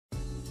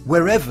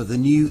Wherever the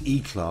new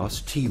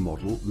E-Class T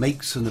model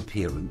makes an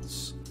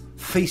appearance,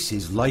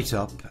 faces light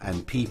up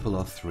and people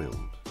are thrilled.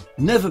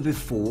 Never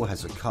before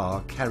has a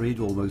car carried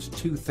almost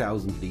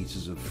 2,000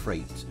 litres of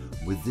freight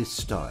with this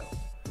style.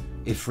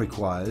 If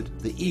required,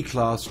 the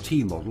E-Class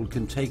T model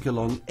can take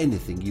along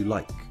anything you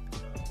like,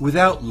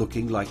 without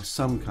looking like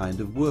some kind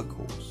of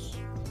workhorse.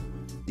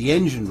 The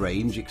engine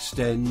range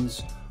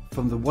extends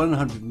from the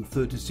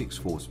 136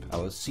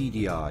 horsepower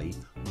CDI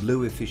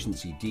low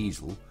efficiency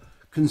diesel,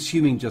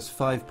 consuming just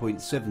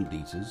 5.7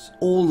 litres,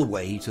 all the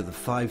way to the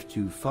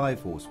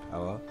 525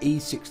 horsepower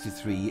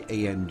E63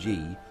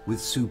 AMG with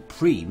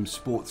supreme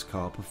sports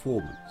car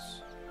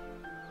performance.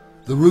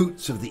 The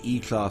roots of the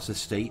E-Class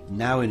estate,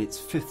 now in its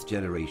 5th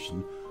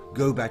generation,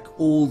 go back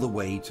all the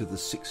way to the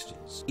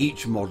 60s.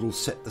 Each model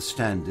set the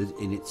standard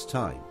in its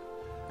time,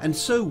 and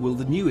so will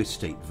the new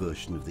estate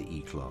version of the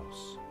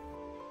E-Class.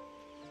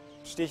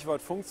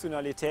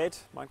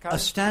 A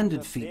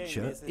standard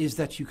feature is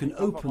that you can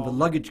open the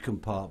luggage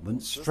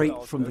compartment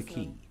straight from the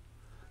key.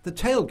 The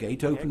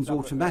tailgate opens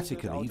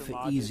automatically for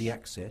easy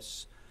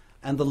access,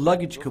 and the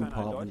luggage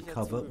compartment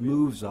cover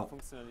moves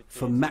up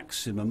for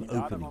maximum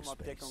opening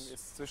space.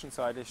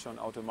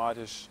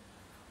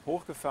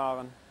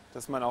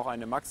 Dass man auch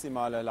eine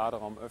maximale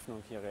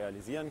Laderaumöffnung hier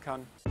realisieren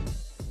kann.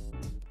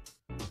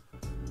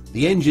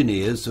 The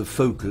engineers have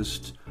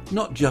focused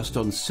not just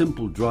on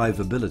simple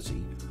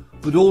drivability,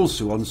 but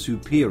also on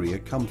superior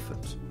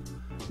comfort,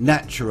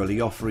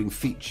 naturally offering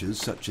features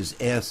such as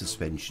air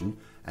suspension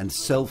and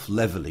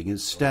self-leveling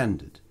as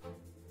standard.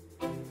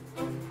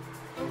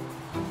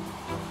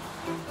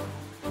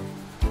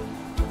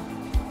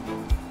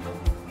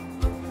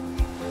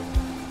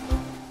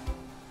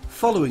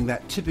 Following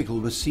that typical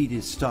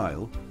Mercedes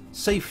style,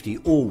 safety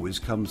always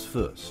comes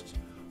first,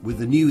 with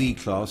the new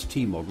E-Class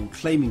T model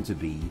claiming to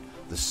be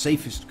the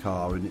safest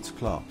car in its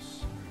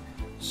class.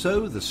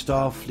 So the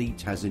Star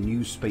fleet has a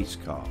new space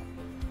car,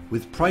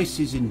 with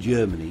prices in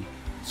Germany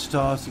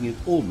starting at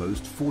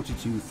almost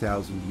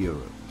 €42,000.